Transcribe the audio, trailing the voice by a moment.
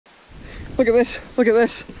Look at this, look at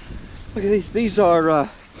this. Look at these. These are, look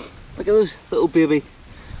at those little baby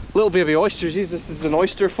oysters. This is an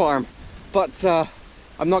oyster farm. But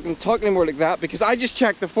I'm not going to talk anymore like that because I just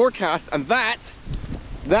checked the forecast, and that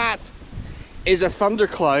is a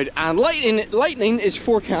thundercloud, and lightning is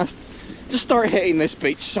forecast to start hitting this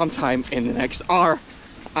beach sometime in the next hour.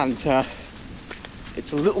 And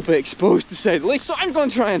it's a little bit exposed to say the least, so I'm going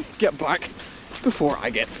to try and get back before I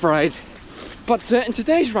get fried. But in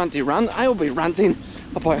today's ranty rant, I will be ranting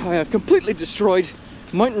about how I've completely destroyed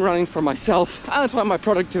mountain running for myself and how my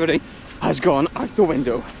productivity has gone out the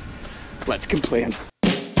window. Let's complain.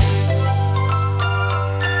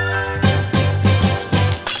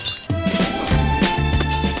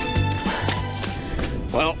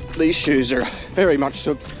 Well, these shoes are very much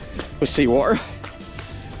soaked with seawater.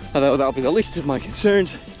 Although that'll be the least of my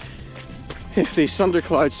concerns if these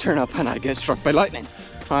thunderclouds turn up and I get struck by lightning.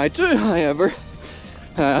 I do, however,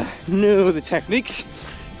 know the techniques.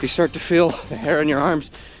 If you start to feel the hair on your arms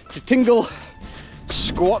to tingle,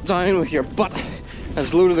 squat down with your butt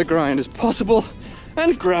as low to the ground as possible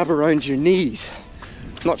and grab around your knees.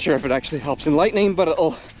 Not sure if it actually helps in lightning, but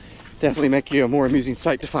it'll definitely make you a more amusing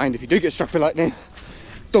sight to find if you do get struck by lightning.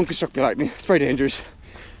 Don't get struck by lightning, it's very dangerous.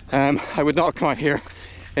 I would not have come out here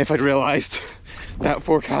if I'd realised that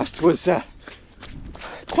forecast was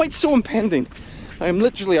quite so impending. I am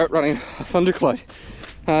literally outrunning a thundercloud,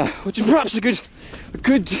 which is perhaps a good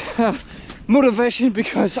motivation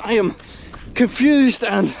because I am confused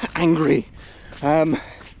and angry. I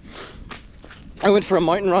went for a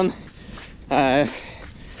mountain run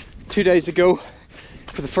 2 days ago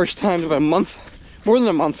for the first time in about a month, more than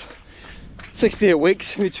a month, 68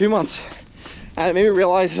 weeks, maybe 2 months, and it made me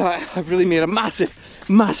realise that I've really made a massive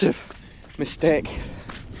mistake.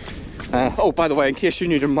 Oh, by the way, in case you're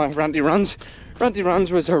new to my Ranty Runs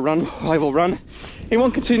was a run I will run in one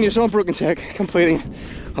continuous unbroken take, completing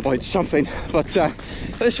about something. But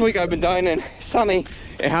this week I've been down in sunny,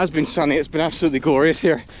 it has been sunny, it's been absolutely glorious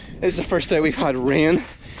here. This is the first day we've had rain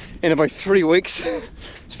in about 3 weeks.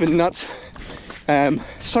 It's been nuts.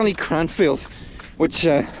 Sunny Cranfield, which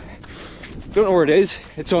don't know where it is.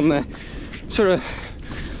 It's on the sort of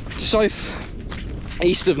south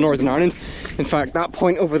east of Northern Ireland. In fact, that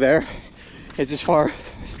point over there is as far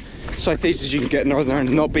southeast as you can get in Northern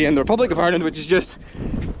Ireland, not be in the Republic of Ireland, which is just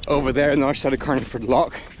over there on the north side of Cranfield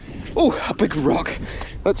Loch. Oh, a big rock.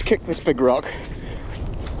 Let's kick this big rock.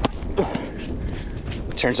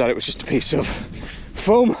 It turns out it was just a piece of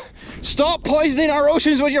foam. Stop poisoning our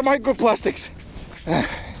oceans with your microplastics.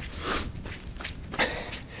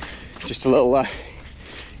 Just a little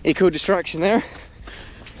eco distraction there.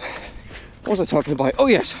 What was I talking about? Oh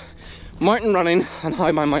yes, mountain running and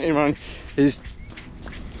how my mountain running is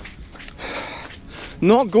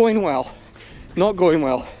not going well. Not going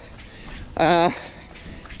well.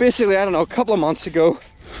 Basically, I don't know, a couple of months ago,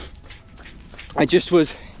 I just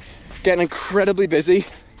was getting incredibly busy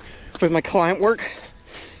with my client work.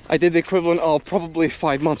 I did the equivalent of probably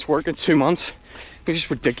 5 months work in 2 months, which is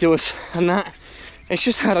ridiculous. And that, it's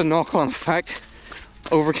just had a knock-on effect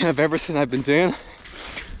over kind of everything I've been doing.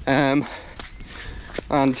 And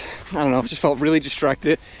I don't know, I just felt really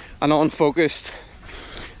distracted and unfocused.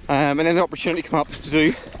 And then the opportunity came up to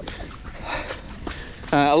do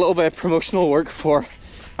a little bit of promotional work for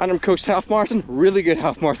Antrim Coast Half Marathon. Really good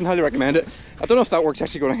half marathon, highly recommend it. I don't know if that work's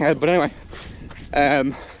actually going ahead, but anyway, I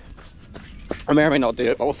may or may not do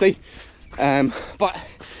it, but we'll see. But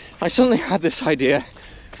I suddenly had this idea.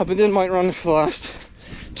 I've been doing mountain running for the last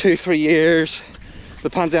 2-3 years. The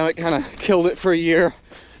pandemic kind of killed it for a year.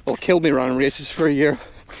 Well, killed me running races for a year.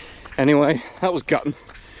 Anyway, that was gutting.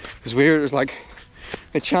 It was weird. It was like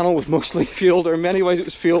the channel was mostly fueled, or in many ways it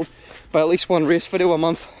was fueled by at least one race video a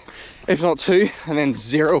month, if not 2, and then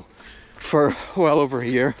 0 for well over a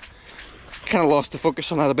year. Kind of lost the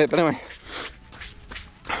focus on that a bit, but anyway,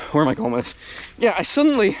 where am I going with this? Yeah, I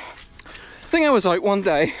think I was out one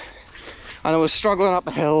day and I was struggling up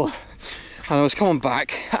a hill and I was coming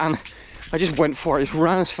back and I just went for it. I just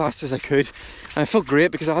ran as fast as I could, and I felt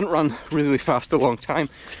great because I hadn't run really fast a long time,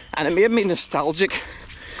 and it made me nostalgic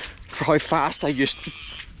for how fast I used to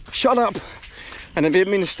shut up, and it made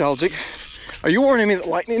me nostalgic. Are you warning me that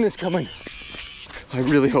lightning is coming? I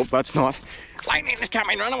really hope that's not. Lightning is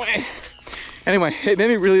coming, run away. Anyway, it made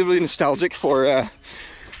me really nostalgic for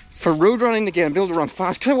road running again, be able to run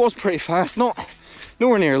fast, because I was pretty fast,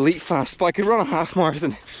 nowhere near elite fast, but I could run a half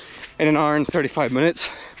marathon in 1 hour and 35 minutes,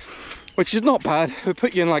 which is not bad. It would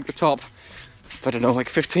put you in like the top, I don't know, like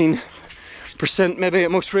 15% maybe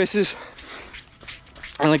at most races.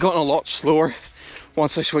 And I got a lot slower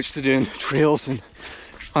once I switched to doing trails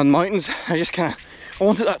and mountains. I just kind of I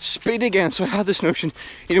wanted that speed again, so I had this notion,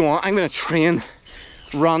 you know what, I'm going to train,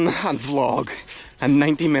 run and vlog a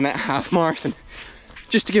 90-minute half marathon.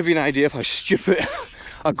 Just to give you an idea of how stupid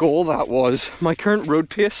a goal that was. My current road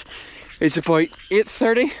pace is about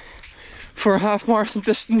 8:30 for a half marathon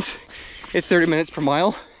distance, 8:30 minutes per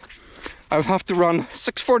mile. I would have to run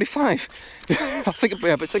 6:45. I think it'd be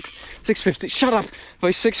about 6:50. Shut up!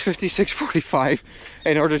 About 6:50, 6:45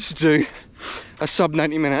 in order to do a sub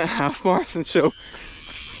 90-minute half marathon. So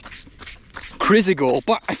crazy goal,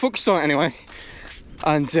 but I focused on it anyway.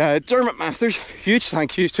 And Dermot Mathers, huge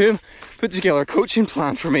thank yous to him, put together a coaching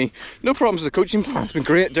plan for me. No problems with the coaching plan. It's been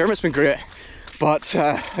great. Dermot's been great, but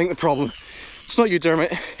I think the problem, it's not you,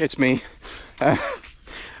 Dermot. It's me.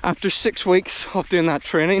 After 6 weeks of doing that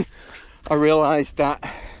training, I realised that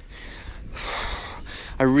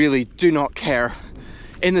I really do not care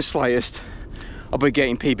in the slightest about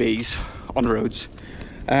getting PBs on roads,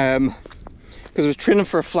 because I was training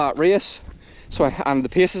for a flat race, so and the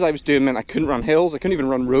paces I was doing meant I couldn't run hills. I couldn't even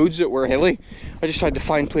run roads that were hilly. I just tried to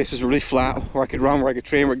find places really flat where I could run, where I could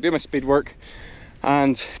train, where I could do my speed work,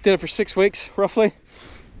 and did it for 6 weeks roughly.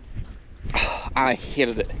 I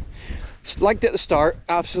hated it. Liked it at the start,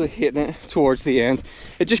 absolutely hating it towards the end.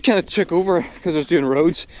 It just kind of took over because I was doing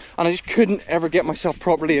roads, and I just couldn't ever get myself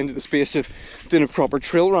properly into the space of doing a proper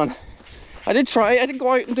trail run. I did try, I did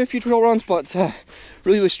go out and do a few trail runs, but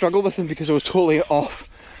really struggled with them because I was totally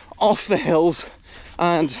off the hills.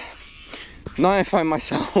 And now I find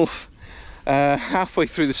myself halfway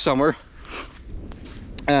through the summer,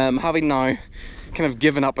 having now kind of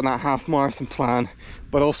given up on that half marathon plan,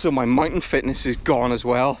 but also my mountain fitness is gone as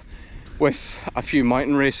well, with a few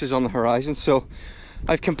mountain races on the horizon. So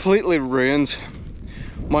I've completely ruined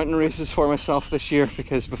mountain races for myself this year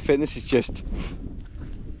because my fitness is just,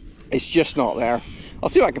 it's just not there. I'll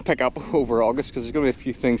see what I can pick up over August, because there's going to be a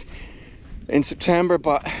few things in September.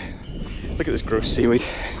 But look at this gross seaweed.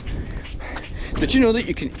 Did you know that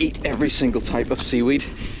you can eat every single type of seaweed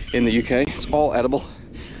in the UK? It's all edible.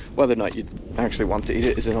 Whether or not you actually want to eat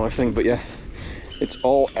it is another thing, but yeah, it's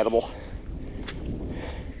all edible.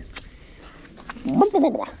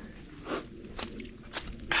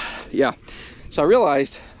 Yeah, so I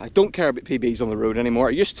realised I don't care about PBs on the road anymore.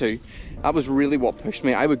 I used to. That was really what pushed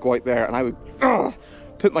me. I would go out there and I would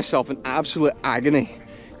put myself in absolute agony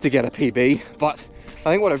to get a PB. But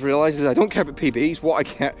I think what I've realised is I don't care about PBs. What I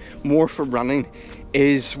get more from running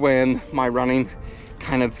is when my running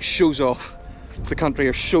kind of shows off the country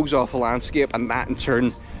or shows off a landscape, and that in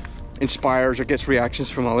turn inspires or gets reactions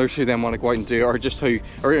from others who then want to go out and do it, or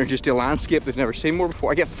just a landscape they've never seen more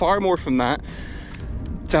before. I get far more from that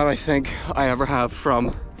than I think I ever have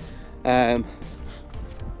from getting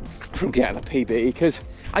a PB, because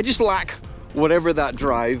I just lack whatever that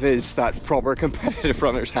drive is that proper competitive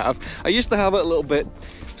runners have. I used to have it a little bit.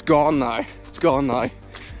 It's gone now. It's gone now.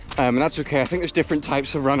 And that's okay. I think there's different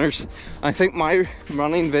types of runners. I think my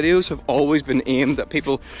running videos have always been aimed at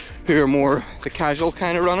people who are more the casual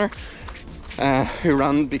kind of runner, who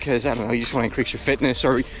run because, I don't know, you just want to increase your fitness,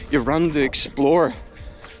 or you run to explore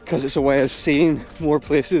because it's a way of seeing more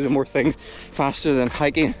places and more things faster than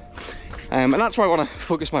hiking. And that's why I want to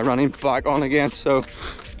focus my running back on again. So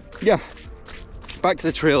yeah, back to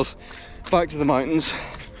the trails, back to the mountains.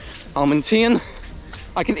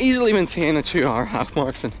 I can easily maintain a 2-hour half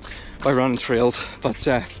marathon by running trails, but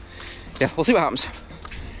yeah, we'll see what happens.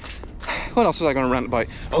 What else was I going to rant about?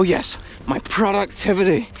 Oh yes, my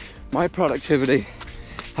productivity. My productivity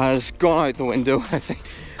has gone out the window, I think,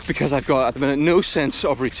 because I've got at the minute no sense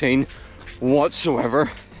of routine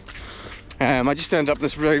whatsoever. I just end up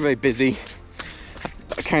this very, very busy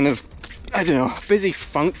kind of, I don't know, busy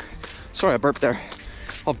funk. Sorry, I burped there.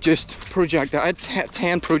 Of just project. I had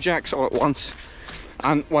 10 projects all at once.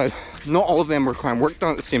 And well, not all of them were requiring work done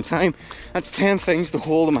at the same time. That's 10 things to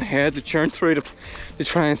hold in my head, to churn through, to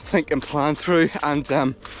try and think and plan through. And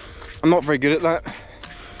I'm not very good at that.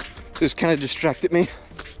 So it's kind of distracted me. I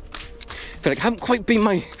feel like I haven't quite been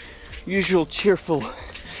my usual cheerful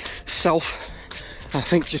self. I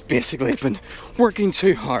think just basically I've been working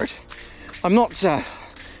too hard. I'm not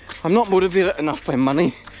motivated enough by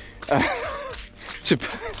money to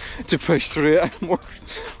push through it.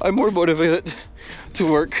 I'm more motivated to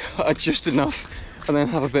work at just enough and then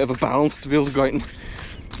have a bit of a balance to be able to go out and,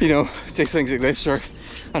 you know, do things like this, or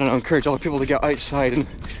I don't know, encourage other people to get outside and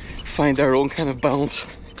find their own kind of balance,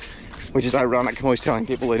 which is ironic. I'm always telling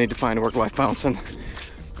people they need to find a work-life balance, and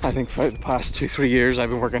I think for the past 2-3 years I've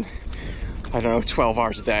been working, I don't know, 12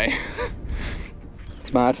 hours a day.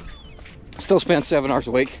 It's mad. Still spend 7 hours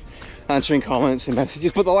a week answering comments and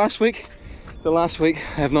messages, but the last week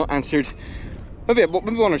I have not answered maybe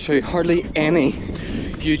one or two, hardly any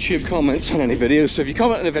YouTube comments on any videos. So if you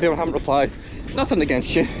comment on a video and haven't replied, nothing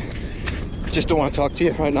against you. Just don't want to talk to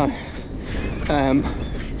you right now.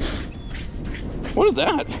 What is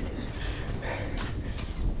that?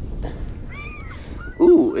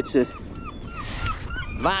 Ooh,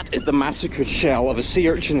 that is the massacred shell of a sea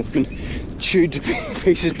urchin that's been chewed to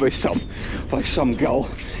pieces by some gull.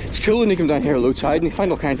 It's cool when you come down here at low tide and you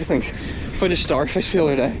find all kinds of things. I found a starfish the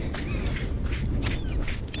other day.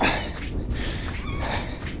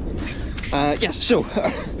 Yes, so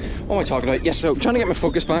what am I talking about? Yes, so trying to get my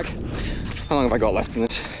focus back. How long have I got left in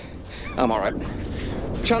this? I'm alright.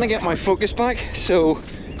 Trying to get my focus back, so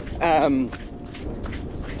I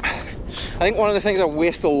think one of the things I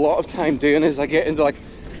waste a lot of time doing is I get into like,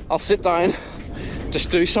 I'll sit down,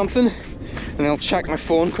 just do something, and then I'll check my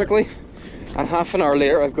phone quickly, and half an hour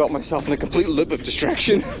later I've got myself in a complete loop of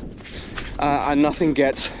distraction, and nothing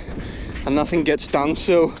gets done.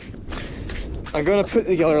 So I'm going to put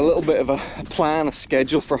together a little bit of a plan, a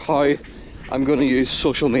schedule for how I'm going to use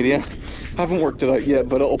social media. I haven't worked it out yet,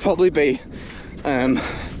 but it'll probably be, and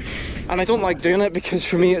I don't like doing it because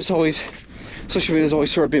for me it's always, social media has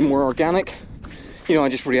always sort of been more organic. You know, I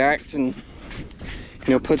just react and,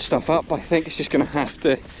 you know, put stuff up. I think it's just going to have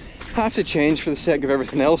to change for the sake of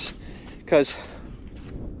everything else, because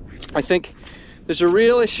I think there's a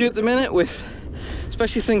real issue at the minute with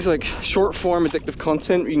especially things like short form addictive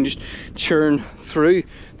content where you can just churn through.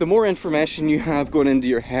 The more information you have going into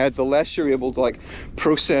your head, the less you're able to like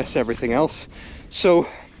process everything else. So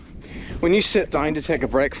when you sit down to take a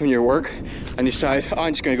break from your work and you decide, oh,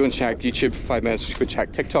 I'm just going to go and check YouTube for 5 minutes, just go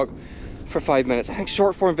check TikTok for 5 minutes. I think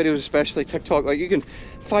short form videos, especially TikTok, like you can,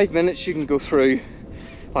 5 minutes you can go through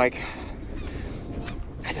like,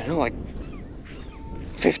 I don't know, like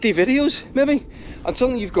 50 videos maybe, and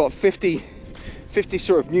suddenly you've got 50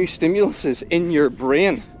 sort of new stimuluses in your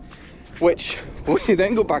brain, which when you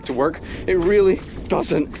then go back to work, it really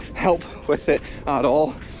doesn't help with it at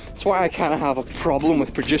all. That's why I kind of have a problem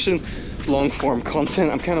with producing long form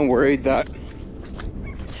content. I'm kind of worried that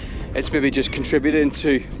it's maybe just contributing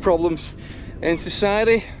to problems in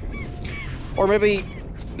society, or maybe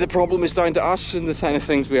the problem is down to us and the kind of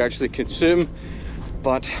things we actually consume,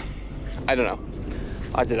 but I don't know.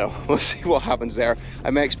 We'll see what happens there. I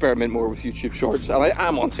may experiment more with YouTube Shorts, and I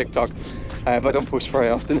am on TikTok, but I don't post very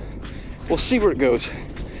often. We'll see where it goes.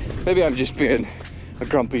 Maybe I'm just being a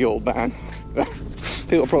grumpy old man.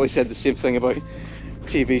 People probably said the same thing about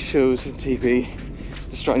TV shows and TV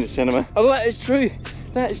destroying the cinema. Although that is true.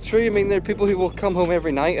 That is true. I mean, there are people who will come home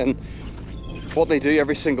every night and what they do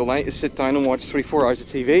every single night is sit down and watch 3-4 hours of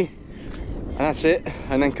TV, and that's it,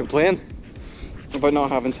 and then complain about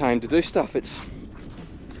not having time to do stuff.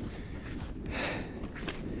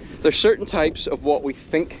 There's certain types of what we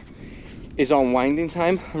think is unwinding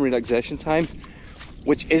time and relaxation time,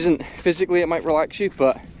 which isn't. Physically it might relax you,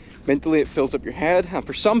 but mentally it fills up your head. And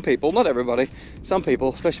for some people, not everybody, some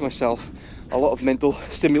people, especially myself, a lot of mental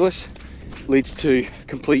stimulus leads to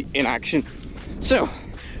complete inaction. So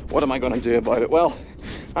what am I going to do about it? Well,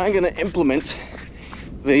 I'm going to implement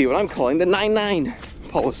what I'm calling the 9-9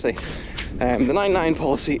 policy. The 9-9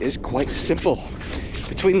 policy is quite simple.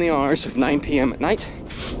 Between the hours of 9 PM at night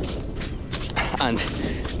and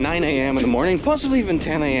 9 AM in the morning, possibly even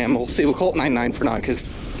 10 AM, we'll see, we'll call it 9-9 for now because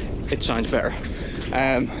it sounds better.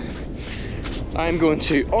 I'm going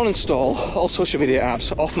to uninstall all social media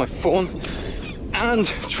apps off my phone and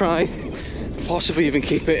try, possibly even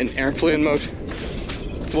keep it in airplane mode.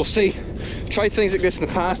 We'll see. Tried things like this in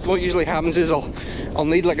the past. What usually happens is I'll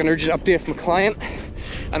need like an urgent update from a client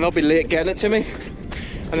and they'll be late getting it to me,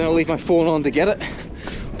 and then I'll leave my phone on to get it.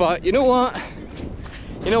 But you know what?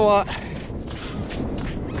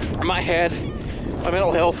 My head, my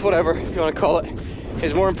mental health, whatever you want to call it,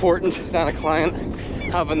 is more important than a client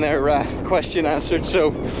having their question answered.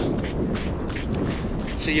 So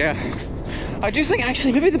yeah, I do think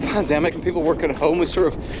actually maybe the pandemic and people working at home has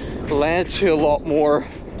sort of led to a lot more,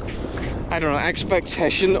 I don't know,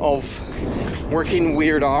 expectation of working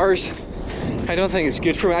weird hours. I don't think it's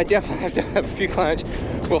good for me. I definitely have to have a few clients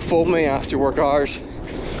who will phone me after work hours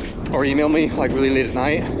or email me like really late at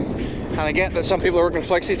night, and I get that some people are working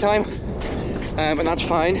flexi time, and that's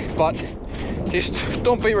fine, but just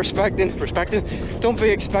don't be don't be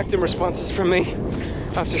expecting responses from me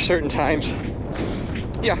after certain times.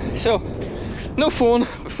 Yeah, so no phone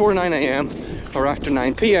before 9 AM or after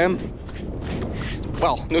 9 PM.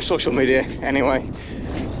 Well, no social media anyway.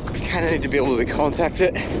 Kind of need to be able to be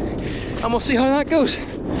contacted, and we'll see how that goes.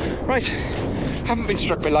 Right, haven't been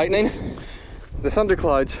struck by lightning. The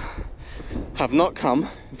thunderclouds have not come.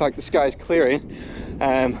 In fact, the sky's clearing.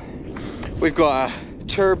 We've got a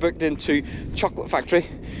tour booked into chocolate factory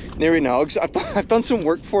near Nogs. I've done some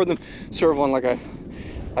work for them, sort of on like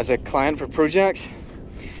as a client for projects,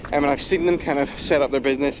 and I've seen them kind of set up their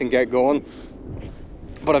business and get going,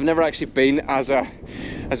 but I've never actually been as a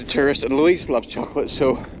tourist. And Louise loves chocolate,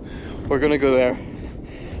 so we're gonna go there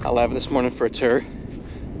at 11 this morning for a tour.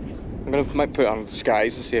 Might put on a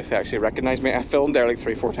disguise and see if they actually recognise me. I filmed there like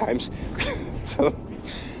 3-4 times, so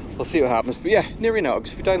we'll see what happens. But yeah, near Nogs.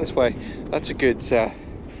 If you're down this way, that's a good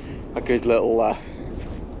little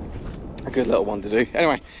one to do.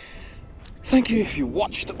 Anyway, thank you if you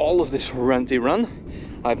watched all of this ranty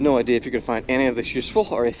run. I have no idea if you're going to find any of this useful,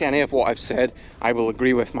 or if any of what I've said I will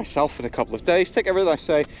agree with myself in a couple of days. Take everything I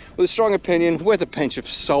say with a strong opinion, with a pinch of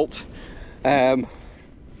salt. You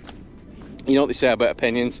know what they say about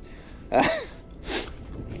opinions. I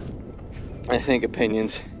think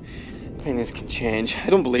opinions can change. I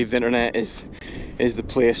don't believe the internet is the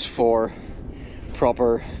place for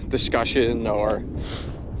proper discussion or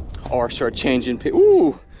sort of changing people.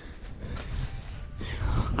 Ooh!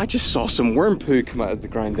 I just saw some worm poo come out of the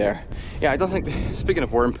ground there. Yeah, I don't think, speaking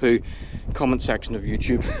of worm poo, comment section of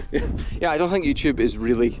YouTube. Yeah, I don't think YouTube is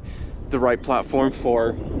really the right platform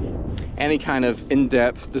for any kind of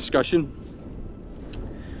in-depth discussion.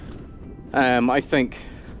 I think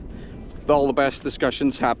all the best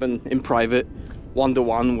discussions happen in private,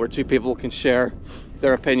 one-to-one, where two people can share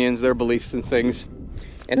their opinions, their beliefs and things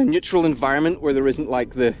in a neutral environment where there isn't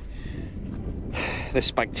like the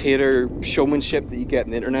spectator showmanship that you get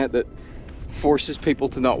on the internet that forces people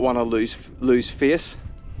to not want to lose face.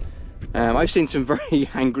 I've seen some very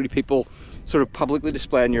angry people sort of publicly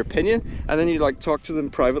displaying your opinion, and then you like talk to them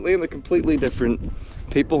privately and they're completely different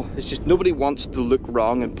people. It's just nobody wants to look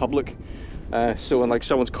wrong in public. So when like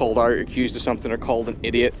someone's called out or accused of something or called an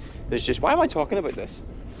idiot, there's just, why am I talking about this?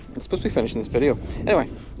 I'm supposed to be finishing this video. Anyway,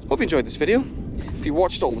 hope you enjoyed this video. If you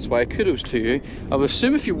watched all this way, kudos to you. I would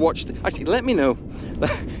assume if you watched, actually let me know,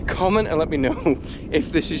 comment and let me know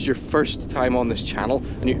if this is your first time on this channel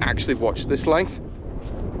and you actually watched this length.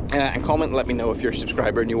 And comment and let me know if you're a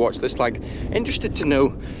subscriber and you watch this length. Interested to know,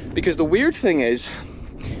 because the weird thing is,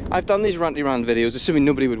 I've done these ranty rant videos assuming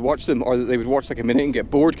nobody would watch them, or that they would watch like a minute and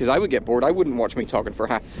get bored, because I would get bored. I wouldn't watch me talking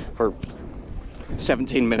for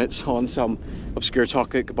 17 minutes on some obscure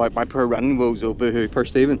topic about my poor running woes. Oh boohoo, poor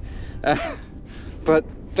Stephen. But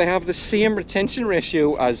they have the same retention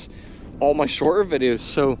ratio as all my shorter videos,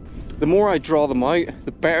 so the more I draw them out,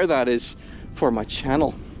 the better that is for my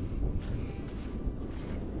channel.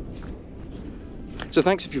 So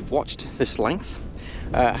thanks if you've watched this length.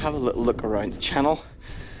 Have a little look around the channel.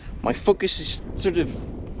 My focus is sort of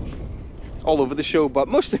all over the show, but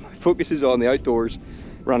mostly my focus is on the outdoors,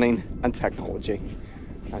 running and technology.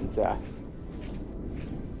 And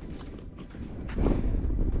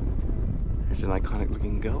there's an iconic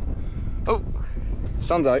looking gull. Oh,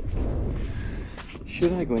 sun's out.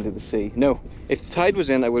 Should I go into the sea? No, if the tide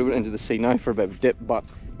was in, I would have went into the sea now for a bit of a dip, but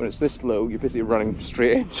when it's this low, you're basically running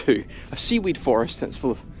straight into a seaweed forest that's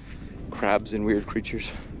full of crabs and weird creatures.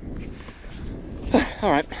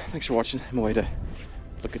 Alright, thanks for watching. I'm away to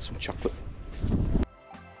look at some chocolate.